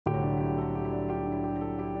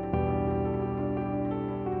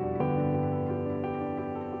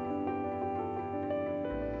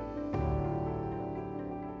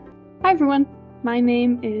Hi everyone, my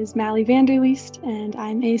name is Vander Leest, and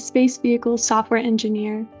I'm a space vehicle software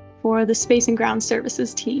engineer for the Space and Ground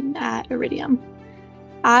Services team at Iridium.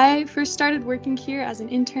 I first started working here as an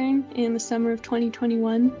intern in the summer of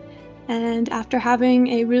 2021, and after having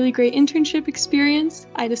a really great internship experience,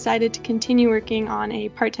 I decided to continue working on a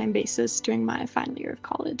part-time basis during my final year of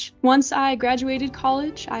college. Once I graduated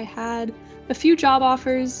college, I had a few job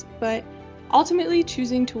offers, but ultimately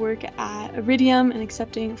choosing to work at Iridium and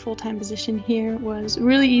accepting a full-time position here was a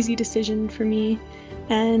really easy decision for me.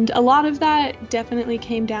 And a lot of that definitely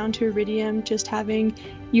came down to Iridium just having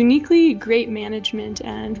uniquely great management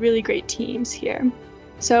and really great teams here.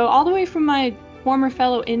 So all the way from my former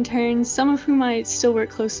fellow interns, some of whom I still work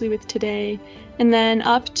closely with today, and then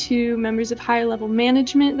up to members of higher level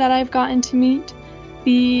management that I've gotten to meet,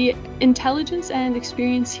 the intelligence and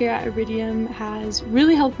experience here at Iridium has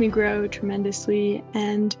really helped me grow tremendously,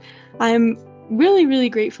 and I'm really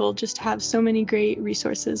grateful just to have so many great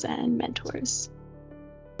resources and mentors.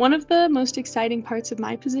 One of the most exciting parts of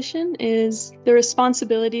my position is the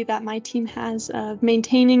responsibility that my team has of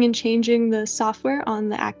maintaining and changing the software on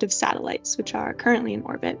the active satellites, which are currently in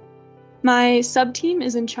orbit. My sub-team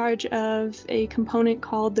is in charge of a component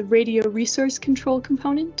called the Radio Resource Control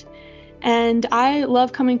component, and I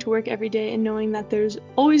love coming to work every day and knowing that there's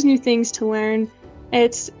always new things to learn.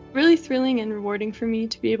 It's really thrilling and rewarding for me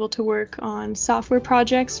to be able to work on software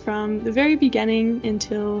projects from the very beginning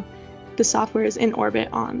until the software is in orbit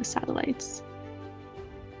on the satellites.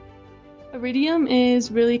 Iridium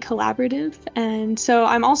is really collaborative, and so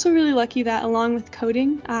I'm also really lucky that along with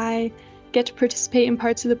coding, I get to participate in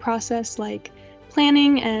parts of the process like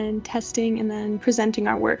planning and testing and then presenting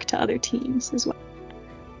our work to other teams as well.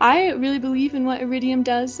 I really believe in what Iridium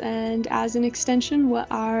does, and as an extension, what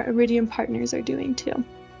our Iridium partners are doing too.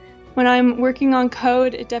 When I'm working on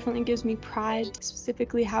code, it definitely gives me pride,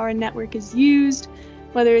 specifically how our network is used,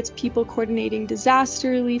 whether it's people coordinating disaster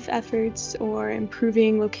relief efforts or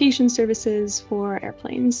improving location services for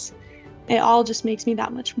airplanes. It all just makes me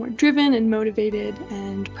that much more driven and motivated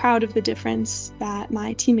and proud of the difference that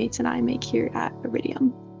my teammates and I make here at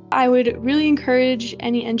Iridium. I would really encourage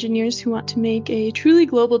any engineers who want to make a truly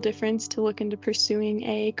global difference to look into pursuing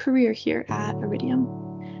a career here at Iridium.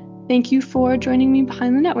 Thank you for joining me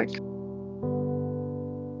behind the network.